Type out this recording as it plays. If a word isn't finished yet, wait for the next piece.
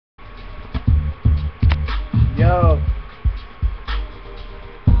Yo,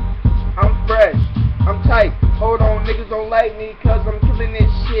 I'm fresh, I'm tight. Hold on, niggas don't like me cause I'm killing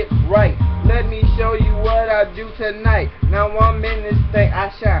this shit right. Let me show you what I do tonight. Now I'm in this thing, I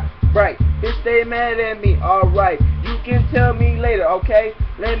shine bright. Bitch, they mad at me, alright. You can tell me later, okay?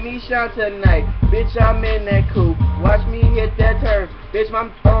 Let me shine tonight. Bitch, I'm in that coupe. Watch me hit that turn. Bitch,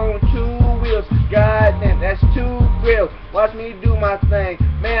 I'm on 2 wheels. Goddamn, that's 2 grills. Watch me do my thing.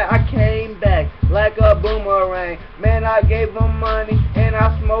 Man, I came back like a boomerang. Man, I gave them money and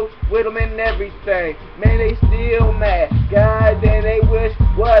I smoked with them and everything. Man, they still mad. Goddamn, they wish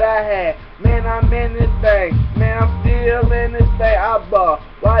what I had. Man, I'm in this thing. Man, I'm still in this thing. I ball.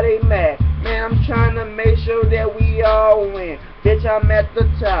 Why they mad? Man, I'm trying to make sure that we all win. Bitch, I'm at the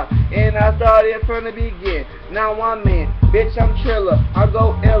top, and I started from the beginning. Now I'm in. Bitch, I'm triller. I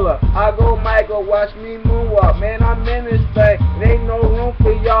go iller. I go Michael. Watch me moonwalk. Man, I'm in this thing. There ain't no room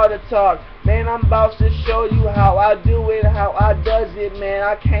for y'all to talk. Man, I'm about to show you how I do it, how I does it, man.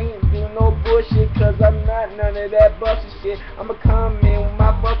 I can't do no bullshit, cause I'm not none of that busted shit. I'ma come in with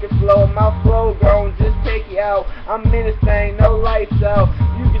my fucking flow, my flow gon' just take you out. I'm in this thing, no lights out.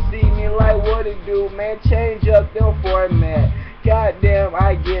 You can see me like what it do, man. Change up them format. Goddamn,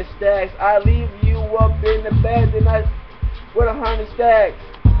 I get stacks. I leave you up in the bed and I with 100 stacks.